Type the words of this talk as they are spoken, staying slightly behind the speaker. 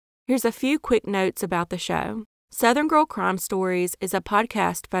Here's a few quick notes about the show. Southern Girl Crime Stories is a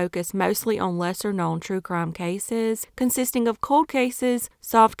podcast focused mostly on lesser-known true crime cases, consisting of cold cases,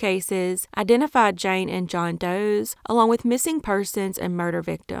 solved cases, identified Jane and John Does, along with missing persons and murder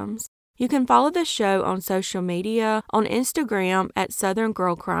victims. You can follow the show on social media, on Instagram at Southern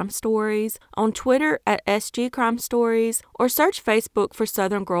Girl Crime Stories, on Twitter at SG Crime Stories, or search Facebook for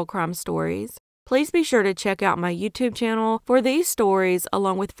Southern Girl Crime Stories. Please be sure to check out my YouTube channel for these stories,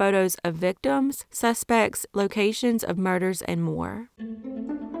 along with photos of victims, suspects, locations of murders, and more.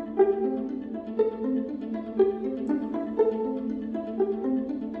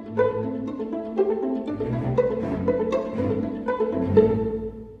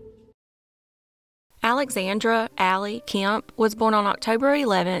 Alexandra Allie Kemp was born on October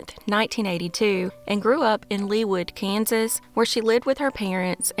 11, 1982, and grew up in Leawood, Kansas, where she lived with her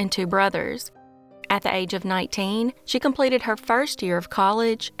parents and two brothers. At the age of 19, she completed her first year of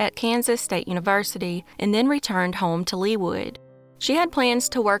college at Kansas State University and then returned home to Leawood. She had plans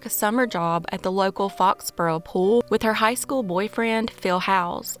to work a summer job at the local Foxborough pool with her high school boyfriend, Phil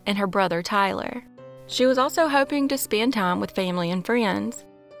Howes, and her brother, Tyler. She was also hoping to spend time with family and friends.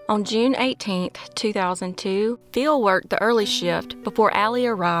 On June 18, 2002, Phil worked the early shift before Allie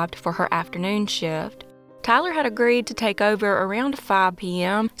arrived for her afternoon shift. Tyler had agreed to take over around 5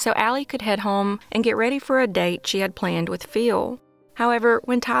 p.m. so Allie could head home and get ready for a date she had planned with Phil. However,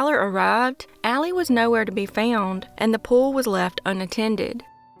 when Tyler arrived, Allie was nowhere to be found, and the pool was left unattended.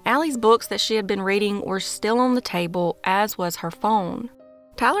 Allie's books that she had been reading were still on the table, as was her phone.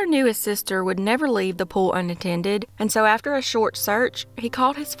 Tyler knew his sister would never leave the pool unattended, and so after a short search, he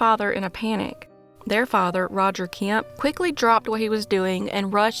called his father in a panic. Their father, Roger Kemp, quickly dropped what he was doing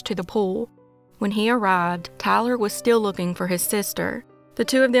and rushed to the pool. When he arrived, Tyler was still looking for his sister. The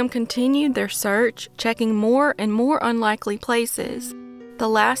two of them continued their search, checking more and more unlikely places. The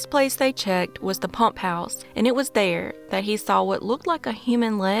last place they checked was the pump house, and it was there that he saw what looked like a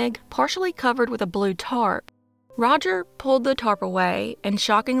human leg partially covered with a blue tarp. Roger pulled the tarp away and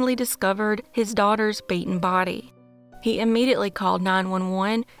shockingly discovered his daughter's beaten body. He immediately called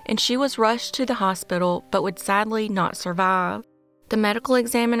 911, and she was rushed to the hospital but would sadly not survive. The medical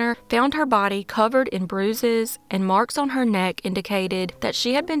examiner found her body covered in bruises, and marks on her neck indicated that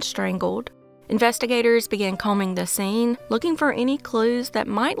she had been strangled. Investigators began combing the scene, looking for any clues that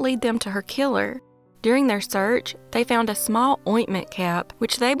might lead them to her killer. During their search, they found a small ointment cap,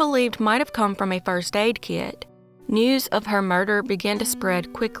 which they believed might have come from a first aid kit. News of her murder began to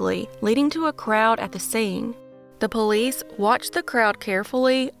spread quickly, leading to a crowd at the scene. The police watched the crowd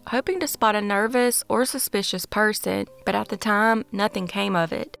carefully, hoping to spot a nervous or suspicious person, but at the time, nothing came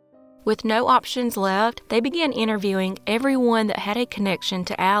of it. With no options left, they began interviewing everyone that had a connection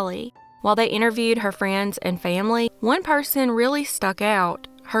to Allie. While they interviewed her friends and family, one person really stuck out: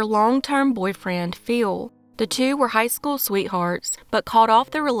 her long-term boyfriend, Phil. The two were high school sweethearts, but called off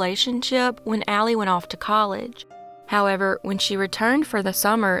the relationship when Allie went off to college. However, when she returned for the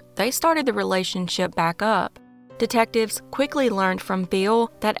summer, they started the relationship back up. Detectives quickly learned from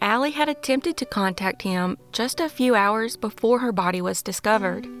Phil that Allie had attempted to contact him just a few hours before her body was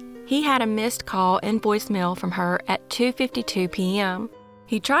discovered. He had a missed call and voicemail from her at 2:52 p.m.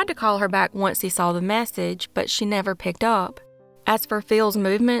 He tried to call her back once he saw the message, but she never picked up. As for Phil's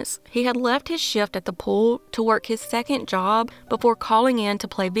movements, he had left his shift at the pool to work his second job before calling in to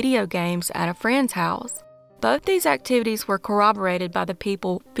play video games at a friend's house. Both these activities were corroborated by the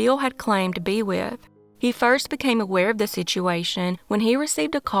people Phil had claimed to be with. He first became aware of the situation when he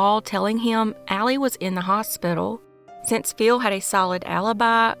received a call telling him Allie was in the hospital. Since Phil had a solid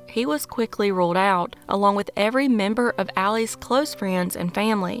alibi, he was quickly ruled out, along with every member of Allie's close friends and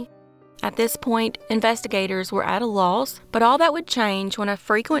family. At this point, investigators were at a loss, but all that would change when a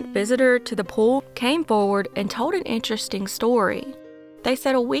frequent visitor to the pool came forward and told an interesting story. They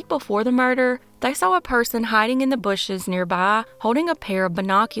said a week before the murder, they saw a person hiding in the bushes nearby holding a pair of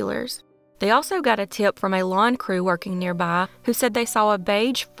binoculars. They also got a tip from a lawn crew working nearby who said they saw a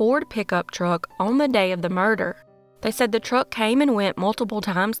beige Ford pickup truck on the day of the murder. They said the truck came and went multiple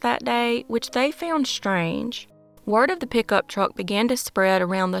times that day, which they found strange. Word of the pickup truck began to spread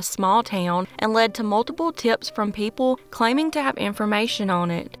around the small town and led to multiple tips from people claiming to have information on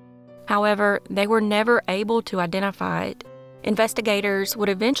it. However, they were never able to identify it. Investigators would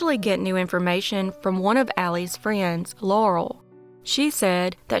eventually get new information from one of Allie's friends, Laurel. She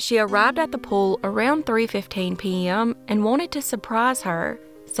said that she arrived at the pool around 3:15 p.m. and wanted to surprise her,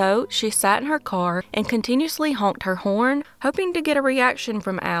 so she sat in her car and continuously honked her horn, hoping to get a reaction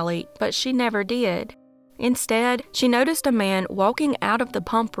from Allie, but she never did. Instead, she noticed a man walking out of the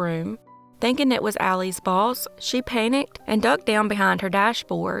pump room. Thinking it was Allie's boss, she panicked and ducked down behind her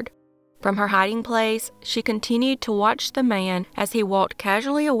dashboard. From her hiding place, she continued to watch the man as he walked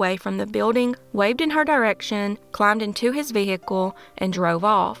casually away from the building, waved in her direction, climbed into his vehicle, and drove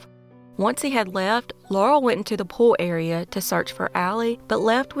off. Once he had left, Laurel went into the pool area to search for Allie, but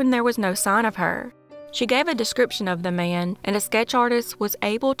left when there was no sign of her. She gave a description of the man, and a sketch artist was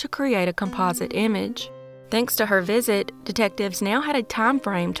able to create a composite image. Thanks to her visit, detectives now had a time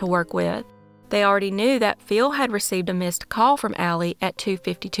frame to work with. They already knew that Phil had received a missed call from Allie at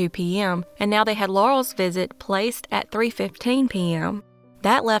 2:52 p.m., and now they had Laurel's visit placed at 3:15 p.m.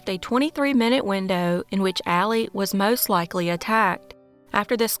 That left a 23-minute window in which Allie was most likely attacked.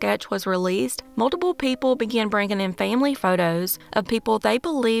 After the sketch was released, multiple people began bringing in family photos of people they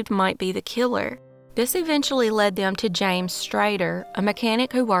believed might be the killer. This eventually led them to James Strader, a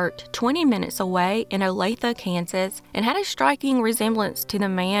mechanic who worked 20 minutes away in Olathe, Kansas, and had a striking resemblance to the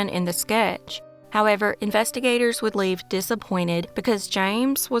man in the sketch. However, investigators would leave disappointed because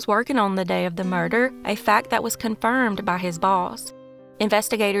James was working on the day of the murder, a fact that was confirmed by his boss.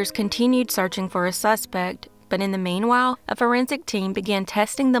 Investigators continued searching for a suspect, but in the meanwhile, a forensic team began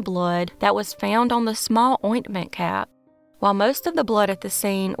testing the blood that was found on the small ointment cap. While most of the blood at the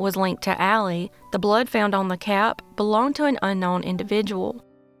scene was linked to Allie, the blood found on the cap belonged to an unknown individual.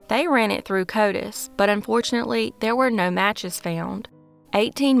 They ran it through CODIS, but unfortunately, there were no matches found.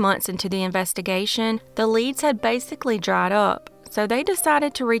 18 months into the investigation, the leads had basically dried up, so they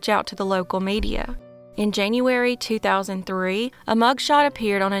decided to reach out to the local media. In January 2003, a mugshot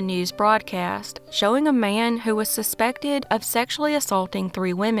appeared on a news broadcast showing a man who was suspected of sexually assaulting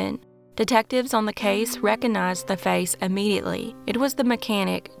 3 women. Detectives on the case recognized the face immediately. It was the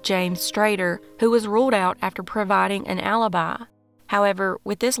mechanic, James Strader, who was ruled out after providing an alibi. However,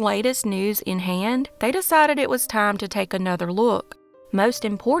 with this latest news in hand, they decided it was time to take another look. Most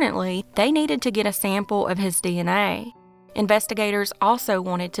importantly, they needed to get a sample of his DNA. Investigators also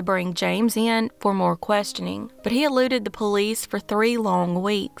wanted to bring James in for more questioning, but he eluded the police for 3 long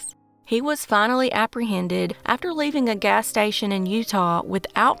weeks. He was finally apprehended after leaving a gas station in Utah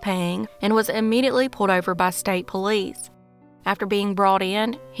without paying and was immediately pulled over by state police. After being brought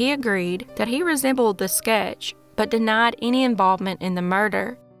in, he agreed that he resembled the sketch, but denied any involvement in the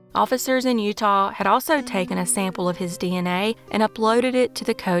murder. Officers in Utah had also taken a sample of his DNA and uploaded it to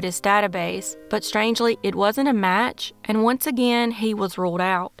the CODIS database, but strangely, it wasn't a match, and once again, he was ruled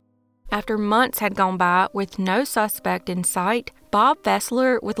out. After months had gone by with no suspect in sight, Bob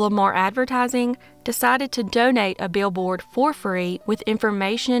Fessler with Lamar Advertising decided to donate a billboard for free with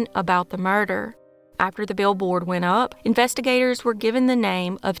information about the murder. After the billboard went up, investigators were given the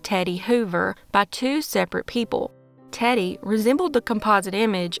name of Teddy Hoover by 2 separate people. Teddy resembled the composite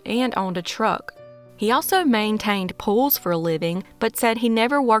image and owned a truck. He also maintained pools for a living, but said he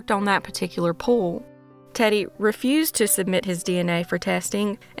never worked on that particular pool. Teddy refused to submit his DNA for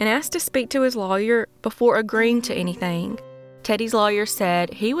testing and asked to speak to his lawyer before agreeing to anything. Teddy's lawyer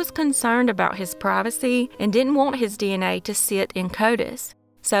said he was concerned about his privacy and didn't want his DNA to sit in CODIS.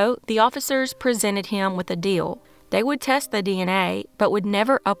 So the officers presented him with a deal. They would test the DNA, but would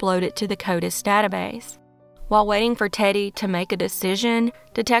never upload it to the CODIS database. While waiting for Teddy to make a decision,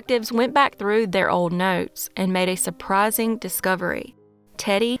 detectives went back through their old notes and made a surprising discovery.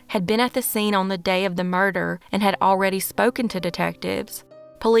 Teddy had been at the scene on the day of the murder and had already spoken to detectives.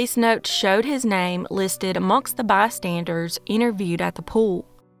 Police notes showed his name listed amongst the bystanders interviewed at the pool.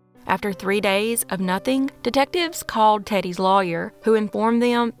 After 3 days of nothing, detectives called Teddy's lawyer, who informed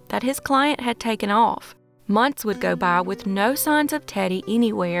them that his client had taken off. Months would go by with no signs of Teddy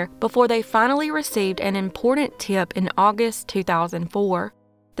anywhere before they finally received an important tip in August 2004.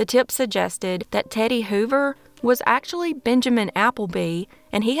 The tip suggested that Teddy Hoover was actually Benjamin Appleby,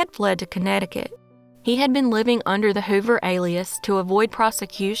 and he had fled to Connecticut. He had been living under the Hoover alias to avoid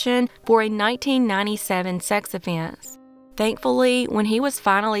prosecution for a 1997 sex offense. Thankfully, when he was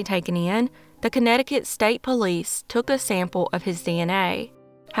finally taken in, the Connecticut State Police took a sample of his DNA.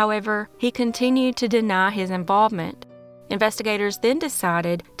 However, he continued to deny his involvement. Investigators then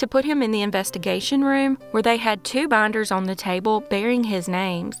decided to put him in the investigation room where they had 2 binders on the table bearing his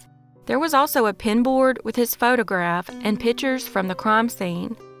names. There was also a pinboard with his photograph and pictures from the crime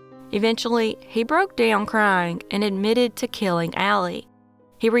scene. Eventually, he broke down crying and admitted to killing Allie.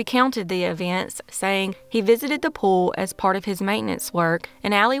 He recounted the events, saying he visited the pool as part of his maintenance work,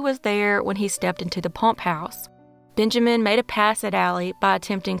 and Allie was there when he stepped into the pump house. Benjamin made a pass at Allie by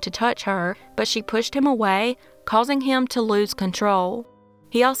attempting to touch her, but she pushed him away, causing him to lose control.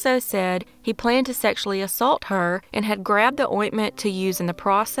 He also said he planned to sexually assault her and had grabbed the ointment to use in the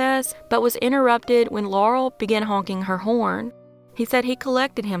process, but was interrupted when Laurel began honking her horn. He said he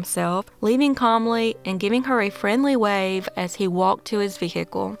collected himself, leaving calmly and giving her a friendly wave as he walked to his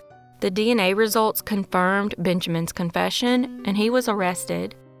vehicle. The DNA results confirmed Benjamin's confession, and he was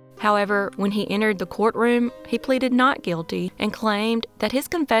arrested. However, when he entered the courtroom, he pleaded not guilty and claimed that his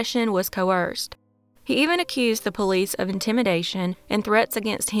confession was coerced. He even accused the police of intimidation and threats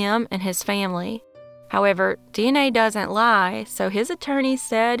against him and his family. However, DNA doesn't lie, so his attorney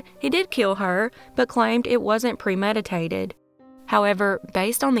said he did kill her, but claimed it wasn't premeditated. However,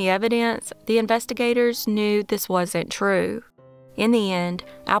 based on the evidence, the investigators knew this wasn't true. In the end,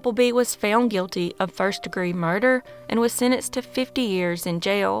 Appleby was found guilty of first-degree murder and was sentenced to 50 years in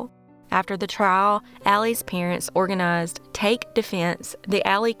jail. After the trial, Allie's parents organized Take Defense, the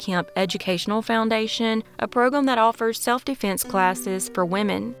Allie Kemp Educational Foundation, a program that offers self-defense classes for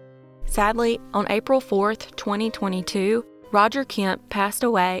women. Sadly, on April 4, 2022, Roger Kemp passed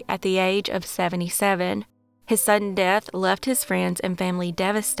away at the age of 77. His sudden death left his friends and family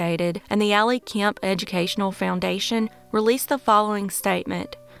devastated, and the Allie Kemp Educational Foundation released the following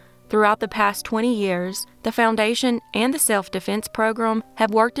statement. Throughout the past 20 years, the foundation and the self-defense program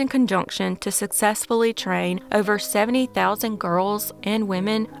have worked in conjunction to successfully train over 70,000 girls and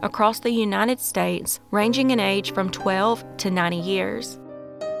women across the United States, ranging in age from 12 to 90 years.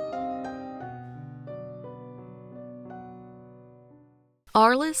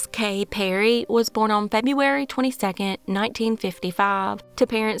 Arliss K. Perry was born on February 22, 1955, to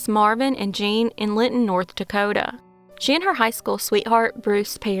parents Marvin and Jean in Linton, North Dakota. She and her high school sweetheart,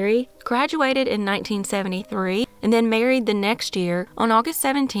 Bruce Perry, graduated in 1973 and then married the next year on August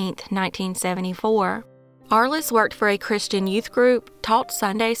 17, 1974. Arliss worked for a Christian youth group, taught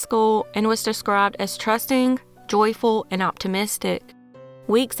Sunday school, and was described as trusting, joyful, and optimistic.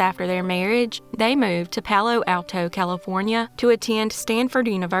 Weeks after their marriage, they moved to Palo Alto, California, to attend Stanford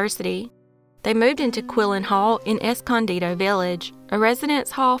University. They moved into Quillen Hall in Escondido Village, a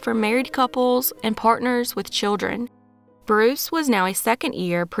residence hall for married couples and partners with children. Bruce was now a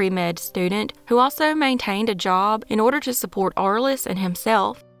second-year pre-med student who also maintained a job in order to support Arliss and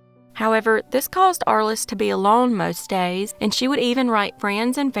himself. However, this caused Arliss to be alone most days, and she would even write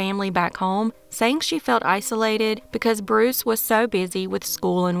friends and family back home, saying she felt isolated because Bruce was so busy with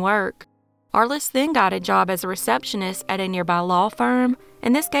school and work. Arliss then got a job as a receptionist at a nearby law firm,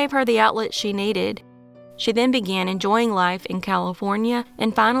 and this gave her the outlet she needed. She then began enjoying life in California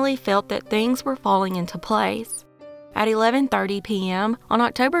and finally felt that things were falling into place. At 11:30 p.m. on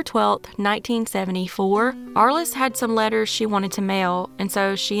October 12, 1974, Arliss had some letters she wanted to mail, and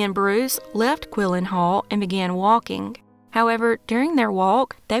so she and Bruce left Quillen Hall and began walking. However, during their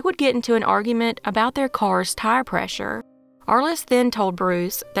walk, they would get into an argument about their car's tire pressure. Arliss then told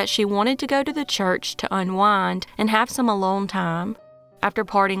Bruce that she wanted to go to the church to unwind and have some alone time. After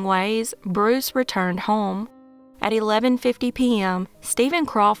parting ways, Bruce returned home. At 11:50 p.m., Stephen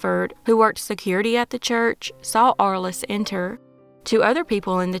Crawford, who worked security at the church, saw Arliss enter. Two other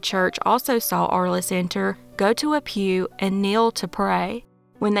people in the church also saw Arliss enter, go to a pew, and kneel to pray.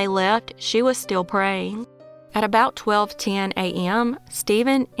 When they left, she was still praying. At about 12:10 a.m.,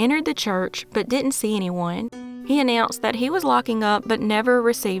 Stephen entered the church but didn't see anyone. He announced that he was locking up but never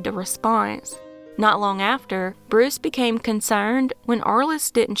received a response. Not long after, Bruce became concerned when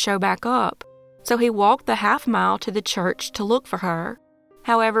Arliss didn't show back up. So he walked the half-mile to the church to look for her.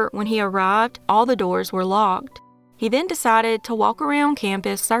 However, when he arrived, all the doors were locked. He then decided to walk around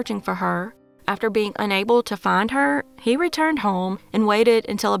campus searching for her. After being unable to find her, he returned home and waited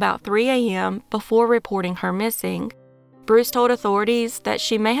until about 3 a.m. before reporting her missing. Bruce told authorities that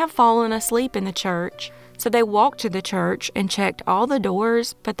she may have fallen asleep in the church, so they walked to the church and checked all the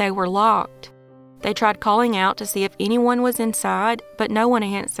doors, but they were locked. They tried calling out to see if anyone was inside, but no one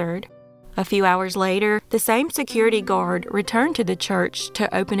answered. A few hours later, the same security guard returned to the church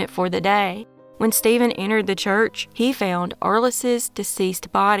to open it for the day. When Stephen entered the church, he found Arliss's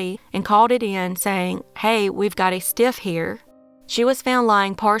deceased body and called it in, saying, "Hey, we've got a stiff here." She was found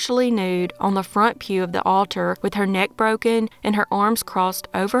lying partially nude on the front pew of the altar with her neck broken and her arms crossed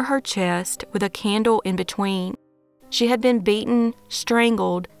over her chest with a candle in between. She had been beaten,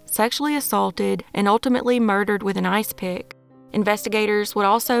 strangled, sexually assaulted, and ultimately murdered with an ice pick. Investigators would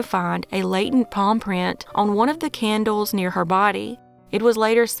also find a latent palm print on one of the candles near her body. It was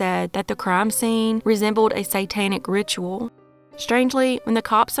later said that the crime scene resembled a satanic ritual. Strangely, when the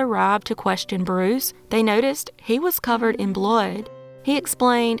cops arrived to question Bruce, they noticed he was covered in blood. He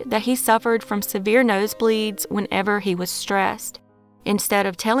explained that he suffered from severe nosebleeds whenever he was stressed. Instead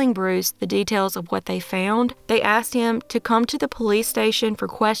of telling Bruce the details of what they found, they asked him to come to the police station for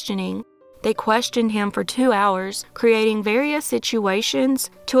questioning. They questioned him for 2 hours, creating various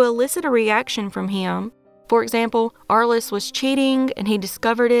situations to elicit a reaction from him. For example, Arliss was cheating and he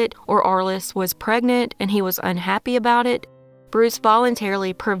discovered it, or Arliss was pregnant and he was unhappy about it. Bruce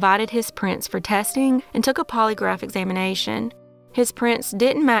voluntarily provided his prints for testing and took a polygraph examination. His prints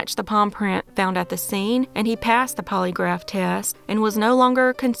didn't match the palm print found at the scene, and he passed the polygraph test and was no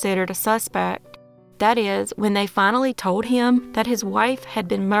longer considered a suspect. That is, when they finally told him that his wife had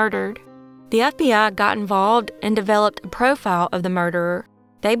been murdered. The FBI got involved and developed a profile of the murderer.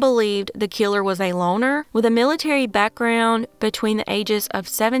 They believed the killer was a loner with a military background between the ages of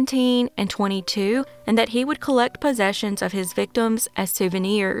 17 and 22, and that he would collect possessions of his victims as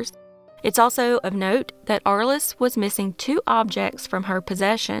souvenirs. It's also of note that Arliss was missing 2 objects from her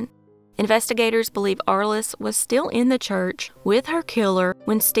possession. Investigators believe Arliss was still in the church with her killer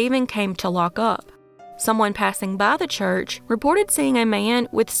when Stephen came to lock up. Someone passing by the church reported seeing a man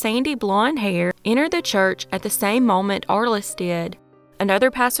with sandy blonde hair enter the church at the same moment Arliss did.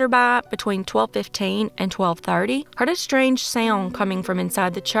 Another passerby between 12:15 and 12:30 heard a strange sound coming from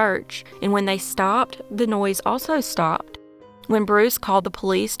inside the church, and when they stopped, the noise also stopped. When Bruce called the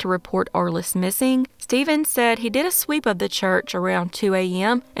police to report Arliss missing, Stephen said he did a sweep of the church around 2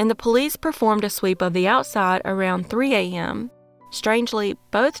 a.m., and the police performed a sweep of the outside around 3 a.m. Strangely,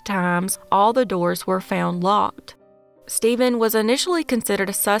 both times, all the doors were found locked. Stephen was initially considered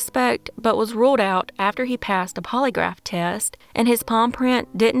a suspect, but was ruled out after he passed a polygraph test, and his palm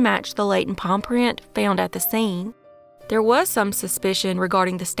print didn't match the latent palm print found at the scene. There was some suspicion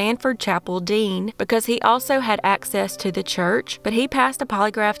regarding the Stanford Chapel dean because he also had access to the church, but he passed a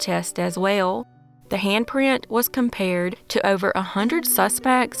polygraph test as well. The handprint was compared to over 100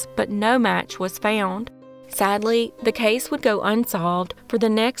 suspects, but no match was found. Sadly, the case would go unsolved for the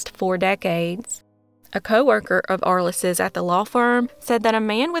next 4 decades. A co-worker of Arliss's at the law firm said that a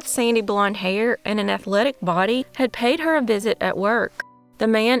man with sandy blonde hair and an athletic body had paid her a visit at work. The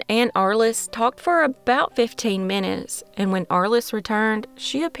man and Arliss talked for about 15 minutes, and when Arliss returned,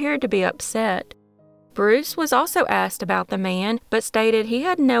 she appeared to be upset. Bruce was also asked about the man, but stated he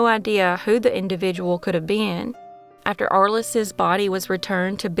had no idea who the individual could have been. After Arliss's body was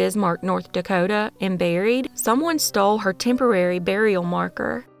returned to Bismarck, North Dakota, and buried, someone stole her temporary burial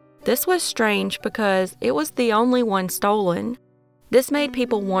marker. This was strange because it was the only one stolen. This made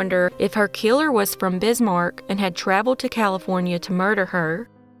people wonder if her killer was from Bismarck and had traveled to California to murder her.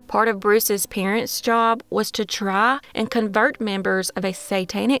 Part of Bruce's parents' job was to try and convert members of a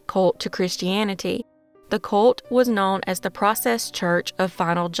satanic cult to Christianity. The cult was known as the Process Church of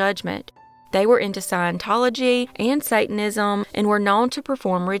Final Judgment. They were into Scientology and Satanism and were known to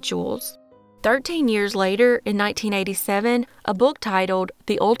perform rituals. 13 years later, in 1987, a book titled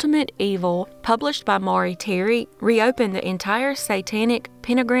The Ultimate Evil, published by Maury Terry, reopened the entire satanic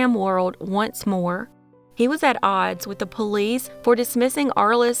pentagram world once more. He was at odds with the police for dismissing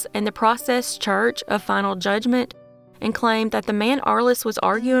Arliss and the Process Church of Final Judgment, and claimed that the man Arliss was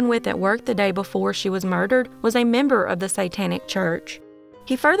arguing with at work the day before she was murdered was a member of the Satanic Church.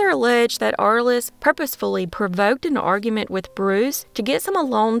 He further alleged that Arliss purposefully provoked an argument with Bruce to get some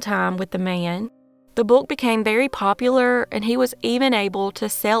alone time with the man. The book became very popular, and he was even able to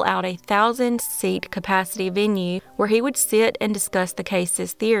sell out a 1,000-seat capacity venue where he would sit and discuss the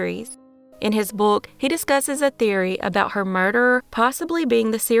case's theories. In his book, he discusses a theory about her murderer possibly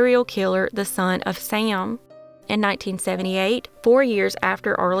being the serial killer, the son of Sam. In 1978, 4 years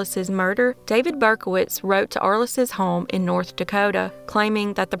after Arliss's murder, David Berkowitz wrote to Arliss's home in North Dakota,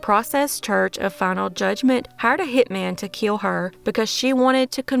 claiming that the Process Church of Final Judgment hired a hitman to kill her because she wanted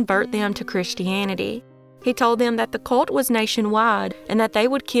to convert them to Christianity. He told them that the cult was nationwide and that they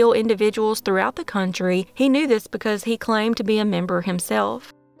would kill individuals throughout the country. He knew this because he claimed to be a member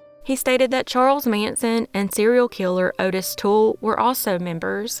himself. He stated that Charles Manson and serial killer Otis Toole were also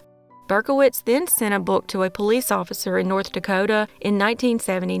members. Berkowitz then sent a book to a police officer in North Dakota in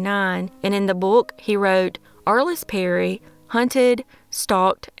 1979, and in the book he wrote, Arliss Perry, hunted,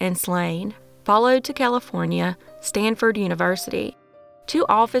 stalked, and slain, followed to California, Stanford University. 2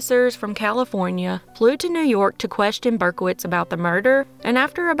 officers from California flew to New York to question Berkowitz about the murder, and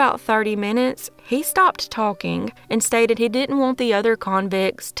after about 30 minutes, he stopped talking and stated he didn't want the other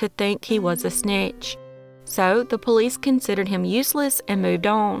convicts to think he was a snitch. So the police considered him useless and moved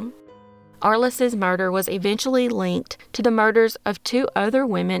on. Arliss's murder was eventually linked to the murders of 2 other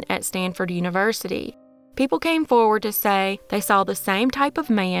women at Stanford University. People came forward to say they saw the same type of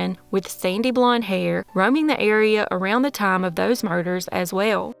man with sandy blonde hair roaming the area around the time of those murders as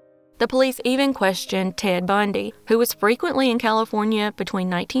well. The police even questioned Ted Bundy, who was frequently in California between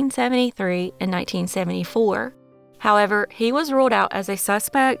 1973 and 1974. However, he was ruled out as a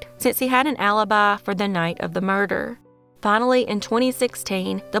suspect since he had an alibi for the night of the murder. Finally, in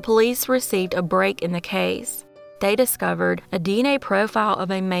 2016, the police received a break in the case. they discovered a DNA profile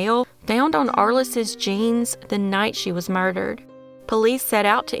of a male found on Arliss's jeans the night she was murdered. Police set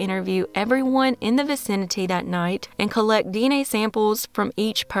out to interview everyone in the vicinity that night and collect DNA samples from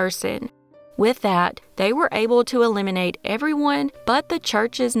each person. With that, they were able to eliminate everyone but the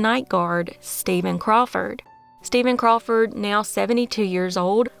church's night guard, Stephen Crawford. Stephen Crawford, now 72 years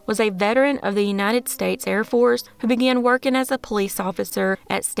old, was a veteran of the United States Air Force who began working as a police officer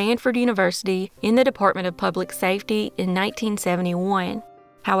at Stanford University in the Department of Public Safety in 1971.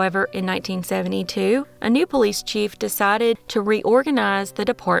 However, in 1972, a new police chief decided to reorganize the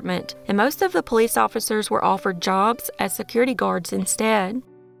department, and most of the police officers were offered jobs as security guards instead.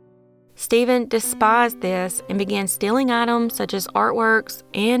 Stephen despised this and began stealing items such as artworks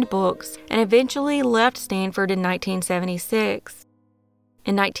and books, and eventually left Stanford in 1976.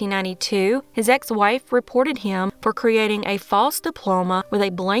 In 1992, his ex-wife reported him for creating a false diploma with a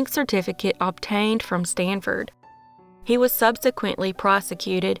blank certificate obtained from Stanford. He was subsequently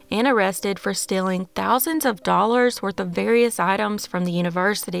prosecuted and arrested for stealing thousands of dollars worth of various items from the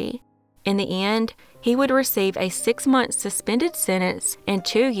university. In the end, he would receive a 6-month suspended sentence and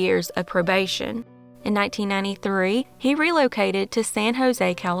 2 years of probation. In 1993, he relocated to San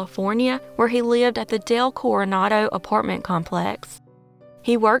Jose, California, where he lived at the Del Coronado apartment complex.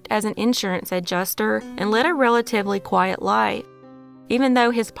 He worked as an insurance adjuster and led a relatively quiet life. Even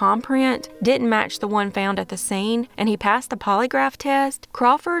though his palm print didn't match the one found at the scene and he passed the polygraph test,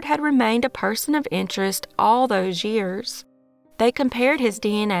 Crawford had remained a person of interest all those years. They compared his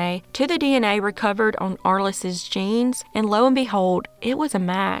DNA to the DNA recovered on Arliss's jeans, and lo and behold, it was a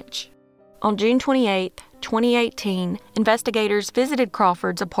match. On June 28, 2018, investigators visited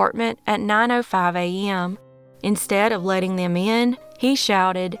Crawford's apartment at 9:05 a.m. Instead of letting them in, he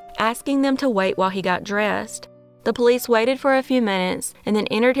shouted, asking them to wait while he got dressed. The police waited for a few minutes and then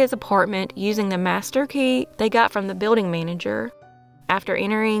entered his apartment using the master key they got from the building manager. After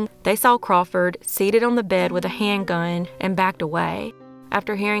entering, they saw Crawford seated on the bed with a handgun and backed away.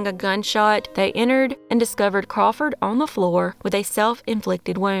 After hearing a gunshot, they entered and discovered Crawford on the floor with a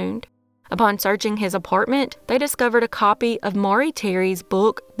self-inflicted wound. Upon searching his apartment, they discovered a copy of Maury Terry's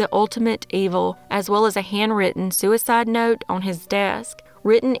book, The Ultimate Evil, as well as a handwritten suicide note on his desk,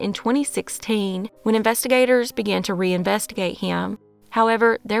 written in 2016 when investigators began to reinvestigate him.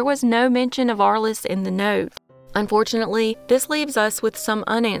 However, there was no mention of Arliss in the note. Unfortunately, this leaves us with some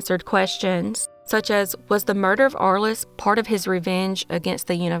unanswered questions, such as, was the murder of Arliss part of his revenge against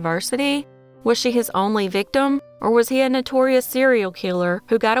the university? Was she his only victim, or was he a notorious serial killer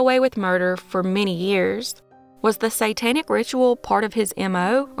who got away with murder for many years? Was the satanic ritual part of his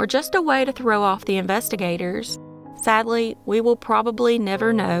MO, or just a way to throw off the investigators? Sadly, we will probably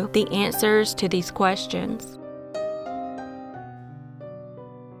never know the answers to these questions.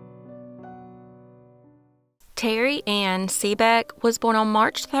 Terry Ann Seebeck was born on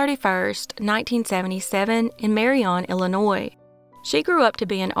March 31, 1977 in Marion, Illinois. She grew up to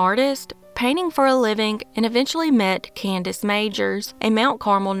be an artist, painting for a living, and eventually met Candace Majors, a Mount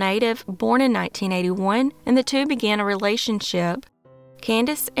Carmel native born in 1981, and the two began a relationship.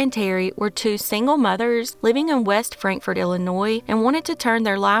 Candace and Terry were two single mothers living in West Frankfort, Illinois, and wanted to turn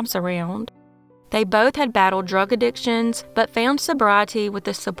their lives around. They both had battled drug addictions, but found sobriety with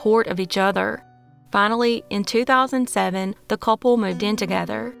the support of each other. Finally, in 2007, the couple moved in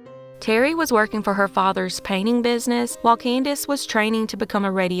together. Terry was working for her father's painting business, while Candace was training to become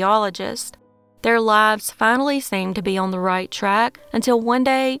a radiologist. Their lives finally seemed to be on the right track until one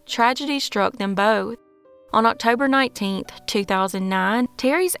day, tragedy struck them both. On October 19, 2009,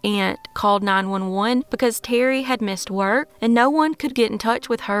 Terry's aunt called 911 because Terry had missed work and no one could get in touch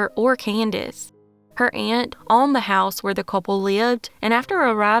with her or Candace. Her aunt owned the house where the couple lived, and after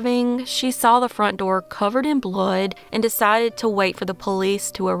arriving, she saw the front door covered in blood and decided to wait for the police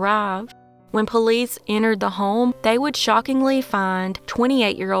to arrive. When police entered the home, they would shockingly find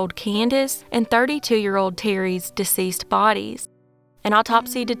 28-year-old Candace and 32-year-old Terry's deceased bodies. An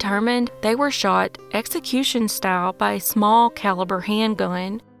autopsy determined they were shot execution-style by a small-caliber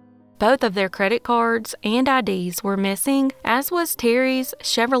handgun. Both of their credit cards and IDs were missing, as was Terry's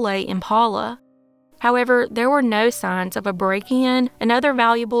Chevrolet Impala. However, there were no signs of a break-in, and other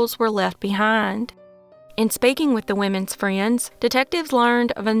valuables were left behind. In speaking with the women's friends, detectives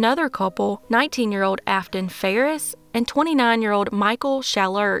learned of another couple, 19-year-old Afton Ferris and 29-year-old Michael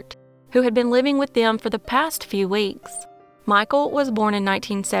Schallert, who had been living with them for the past few weeks. Michael was born in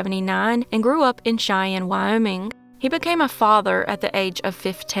 1979 and grew up in Cheyenne, Wyoming. He became a father at the age of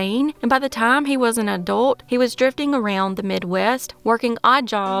 15, and by the time he was an adult, he was drifting around the Midwest, working odd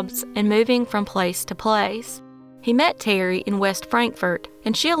jobs and moving from place to place. He met Terry in West Frankfort,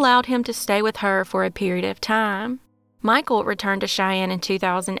 and she allowed him to stay with her for a period of time. Michael returned to Cheyenne in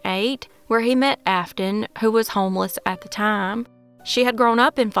 2008, where he met Afton, who was homeless at the time. She had grown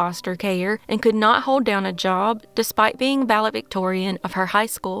up in foster care and could not hold down a job despite being valedictorian of her high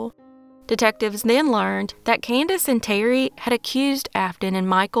school. Detectives then learned that Candace and Terry had accused Afton and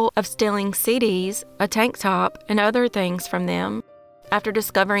Michael of stealing CDs, a tank top, and other things from them. After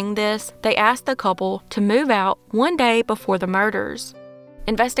discovering this, they asked the couple to move out one day before the murders.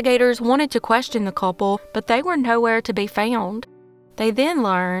 Investigators wanted to question the couple, but they were nowhere to be found. They then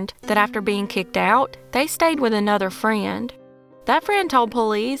learned that after being kicked out, they stayed with another friend. That friend told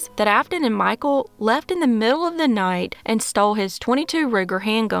police that Afton and Michael left in the middle of the night and stole his .22 Ruger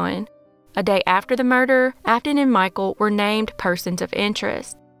handgun. A day after the murder, Afton and Michael were named persons of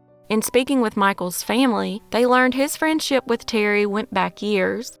interest. In speaking with Michael's family, they learned his friendship with Terry went back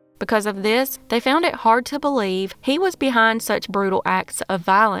years. Because of this, they found it hard to believe he was behind such brutal acts of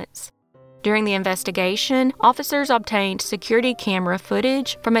violence. During the investigation, officers obtained security camera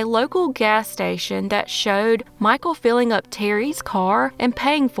footage from a local gas station that showed Michael filling up Terry's car and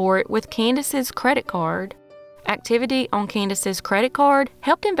paying for it with Candace's credit card. Activity on Candace's credit card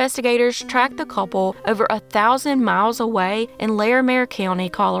helped investigators track the couple over 1,000 miles away in Larimer County,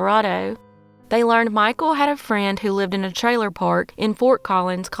 Colorado. They learned Michael had a friend who lived in a trailer park in Fort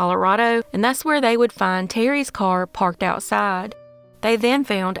Collins, Colorado, and that's where they would find Terry's car parked outside. They then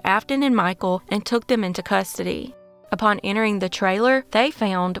found Afton and Michael and took them into custody. Upon entering the trailer, they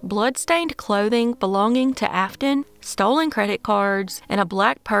found blood-stained clothing belonging to Afton, stolen credit cards, and a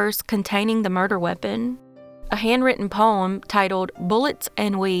black purse containing the murder weapon. A handwritten poem titled Bullets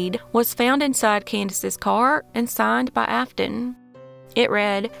and Weed was found inside Candace's car and signed by Afton. It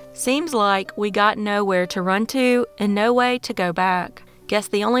read, "Seems like we got nowhere to run to and no way to go back. Guess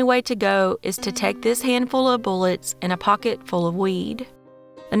the only way to go is to take this handful of bullets and a pocket full of weed."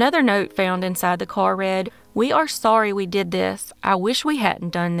 Another note found inside the car read, "We are sorry we did this. I wish we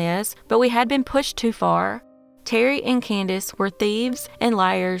hadn't done this, but we had been pushed too far." Terry and Candace were thieves and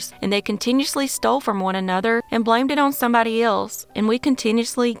liars, and they continuously stole from one another and blamed it on somebody else, and we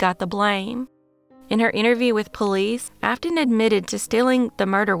continuously got the blame. In her interview with police, Afton admitted to stealing the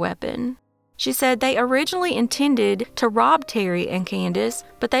murder weapon. She said they originally intended to rob Terry and Candace,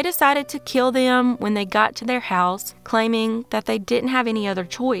 but they decided to kill them when they got to their house, claiming that they didn't have any other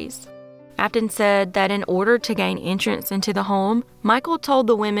choice. Afton said that in order to gain entrance into the home, Michael told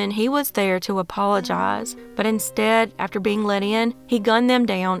the women he was there to apologize, but instead, after being let in, he gunned them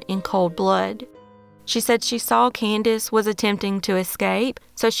down in cold blood. She said she saw Candace was attempting to escape,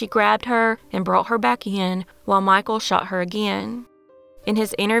 so she grabbed her and brought her back in while Michael shot her again. In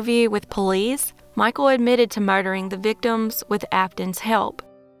his interview with police, Michael admitted to murdering the victims with Afton's help.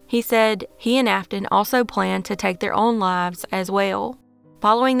 He said he and Afton also planned to take their own lives as well.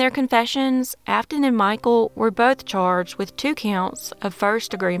 Following their confessions, Afton and Michael were both charged with 2 counts of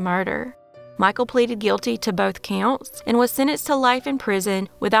first-degree murder. Michael pleaded guilty to both counts and was sentenced to life in prison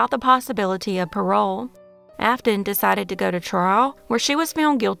without the possibility of parole. Afton decided to go to trial, where she was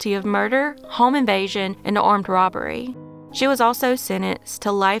found guilty of murder, home invasion, and armed robbery. She was also sentenced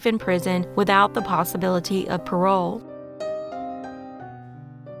to life in prison without the possibility of parole.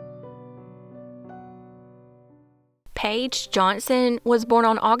 Paige Johnson was born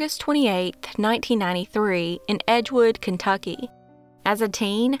on August 28, 1993, in Edgewood, Kentucky. As a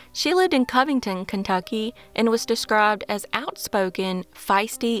teen, she lived in Covington, Kentucky, and was described as outspoken,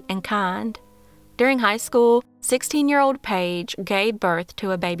 feisty, and kind. During high school, 16-year-old Paige gave birth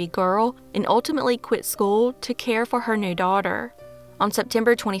to a baby girl and ultimately quit school to care for her new daughter. On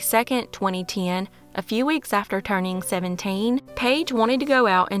September 22, 2010, a few weeks after turning 17, Paige wanted to go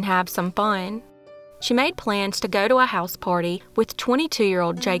out and have some fun. She made plans to go to a house party with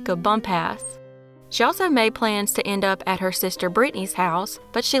 22-year-old Jacob Bumpass. She also made plans to end up at her sister Brittany's house,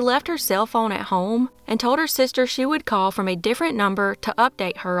 but she left her cell phone at home and told her sister she would call from a different number to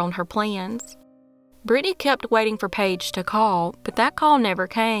update her on her plans. Brittany kept waiting for Paige to call, but that call never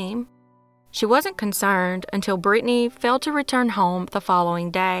came. She wasn't concerned until Brittany failed to return home the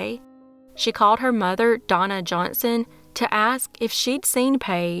following day. She called her mother, Donna Johnson, to ask if she'd seen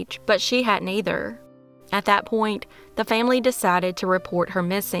Paige, but she hadn't either. At that point, the family decided to report her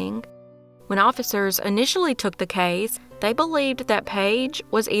missing. When officers initially took the case, they believed that Paige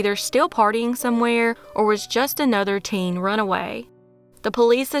was either still partying somewhere or was just another teen runaway. The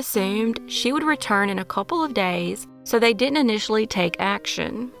police assumed she would return in a couple of days, so they didn't initially take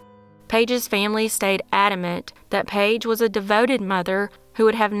action. Paige's family stayed adamant that Paige was a devoted mother who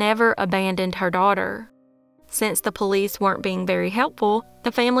would have never abandoned her daughter. Since the police weren't being very helpful,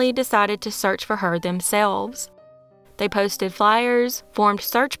 the family decided to search for her themselves. They posted flyers, formed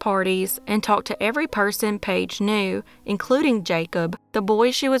search parties, and talked to every person Paige knew, including Jacob, the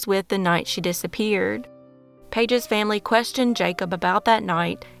boy she was with the night she disappeared. Paige's family questioned Jacob about that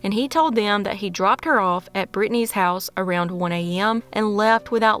night, and he told them that he dropped her off at Brittany's house around 1 a.m. and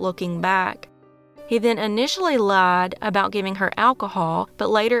left without looking back. He then initially lied about giving her alcohol, but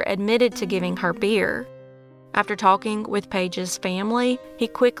later admitted to giving her beer. After talking with Paige's family, he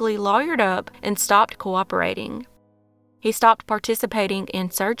quickly lawyered up and stopped cooperating. He stopped participating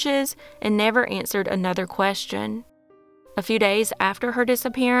in searches and never answered another question. A few days after her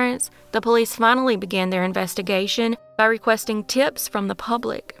disappearance, the police finally began their investigation by requesting tips from the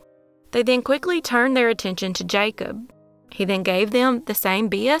public. They then quickly turned their attention to Jacob. He then gave them the same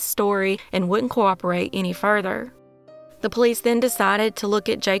BS story and wouldn't cooperate any further. The police then decided to look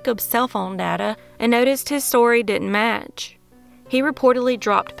at Jacob's cell phone data and noticed his story didn't match. He reportedly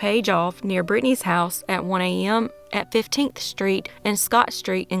dropped Paige off near Brittany's house at 1 a.m. at 15th Street and Scott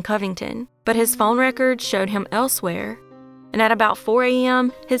Street in Covington, but his phone records showed him elsewhere. And at about 4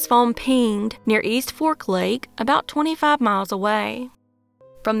 a.m., his phone pinged near East Fork Lake, about 25 miles away.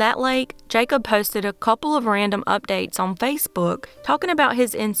 From that lake, Jacob posted a couple of random updates on Facebook talking about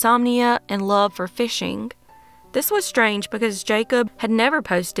his insomnia and love for fishing. This was strange because Jacob had never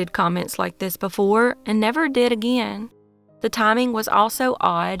posted comments like this before and never did again. The timing was also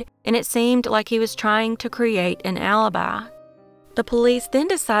odd, and it seemed like he was trying to create an alibi. The police then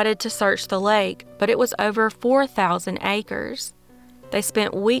decided to search the lake, but it was over 4,000 acres. They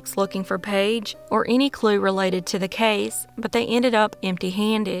spent weeks looking for Paige or any clue related to the case, but they ended up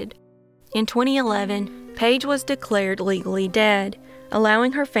empty-handed. In 2011, Paige was declared legally dead,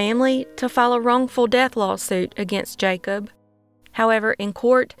 allowing her family to file a wrongful death lawsuit against Jacob. However, in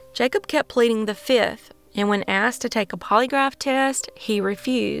court, Jacob kept pleading the fifth, and when asked to take a polygraph test, he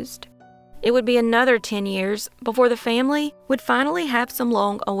refused. It would be another 10 years before the family would finally have some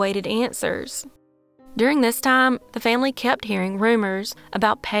long-awaited answers. During this time, the family kept hearing rumors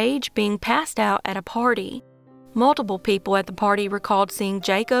about Paige being passed out at a party. Multiple people at the party recalled seeing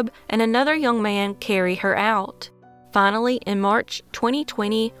Jacob and another young man carry her out. Finally, in March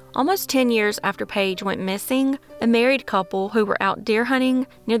 2020, almost 10 years after Paige went missing, a married couple who were out deer hunting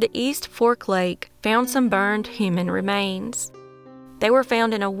near the East Fork Lake found some burned human remains. They were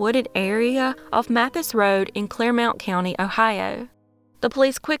found in a wooded area off Mathis Road in Clermont County, Ohio. The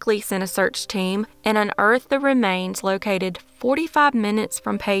police quickly sent a search team and unearthed the remains located 45 minutes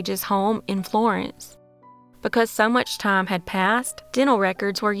from Paige's home in Florence. Because so much time had passed, dental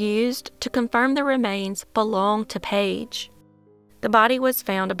records were used to confirm the remains belonged to Paige. The body was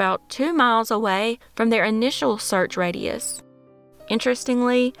found about 2 miles away from their initial search radius.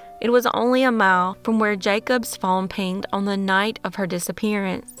 Interestingly, it was only a mile from where Jacob's phone pinged on the night of her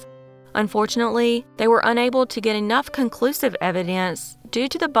disappearance. Unfortunately, they were unable to get enough conclusive evidence due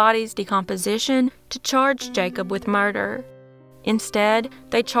to the body's decomposition to charge Jacob with murder. Instead,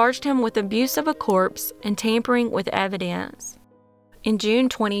 they charged him with abuse of a corpse and tampering with evidence. In June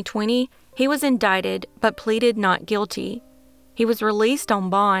 2020, he was indicted but pleaded not guilty. He was released on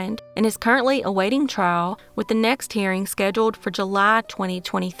bond and is currently awaiting trial, with the next hearing scheduled for July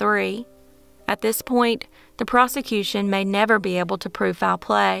 2023. At this point, the prosecution may never be able to prove foul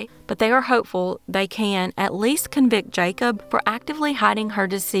play, but they are hopeful they can at least convict Jacob for actively hiding her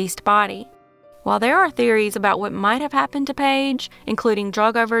deceased body. While there are theories about what might have happened to Paige, including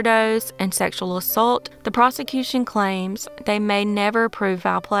drug overdose and sexual assault, the prosecution claims they may never prove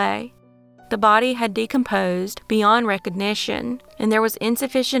foul play. The body had decomposed beyond recognition, and there was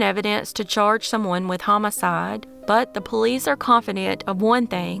insufficient evidence to charge someone with homicide, but the police are confident of one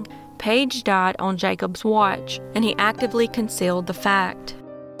thing: Paige died on Jacob's watch, and he actively concealed the fact.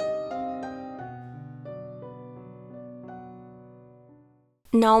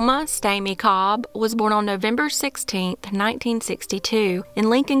 Noma Stamey Cobb was born on November 16, 1962, in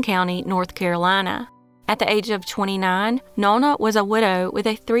Lincoln County, North Carolina. At the age of 29, Nona was a widow with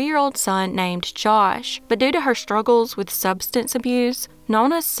a 3-year-old son named Josh, but due to her struggles with substance abuse,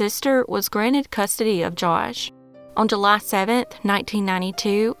 Nona's sister was granted custody of Josh. On July 7,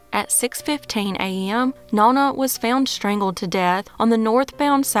 1992, at 6:15 a.m., Nona was found strangled to death on the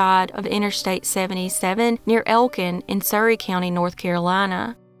northbound side of Interstate 77 near Elkin in Surry County, North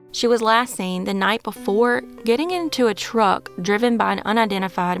Carolina. She was last seen the night before getting into a truck driven by an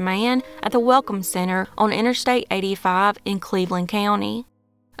unidentified man at the Welcome Center on Interstate 85 in Cleveland County.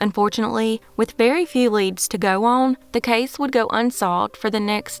 Unfortunately, with very few leads to go on, the case would go unsolved for the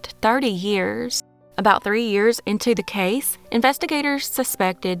next 30 years. About 3 years into the case, investigators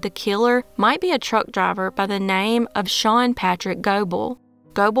suspected the killer might be a truck driver by the name of Sean Patrick Goebel.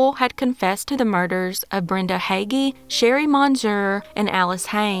 Goebel had confessed to the murders of Brenda Hagee, Sherry Monzur, and Alice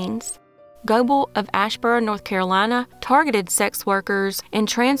Haynes. Goebel of Asheboro, North Carolina, targeted sex workers and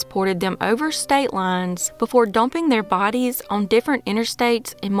transported them over state lines before dumping their bodies on different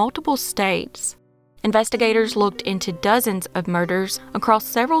interstates in multiple states. Investigators looked into dozens of murders across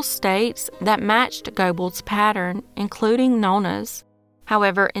several states that matched Goebel's pattern, including Nona's.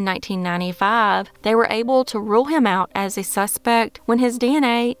 However, in 1995, they were able to rule him out as a suspect when his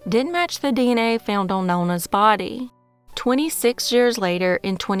DNA didn't match the DNA found on Nona's body. 26 years later,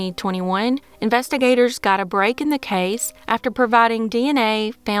 in 2021, investigators got a break in the case after providing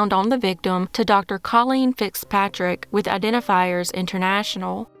DNA found on the victim to Dr. Colleen Fitzpatrick with Identifiers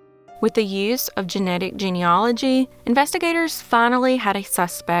International. With the use of genetic genealogy, investigators finally had a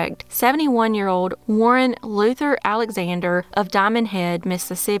suspect, 71-year-old Warren Luther Alexander of Diamond Head,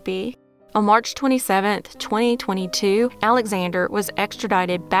 Mississippi. On March 27, 2022, Alexander was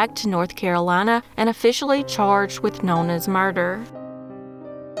extradited back to North Carolina and officially charged with Nona's murder.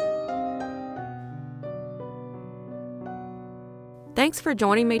 Thanks for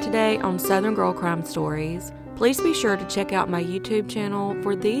joining me today on Southern Girl Crime Stories. Please be sure to check out my YouTube channel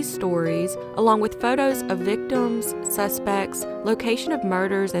for these stories, along with photos of victims, suspects, location of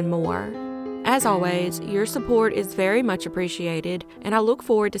murders, and more. As always, your support is very much appreciated, and I look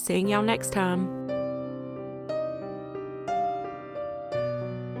forward to seeing y'all next time.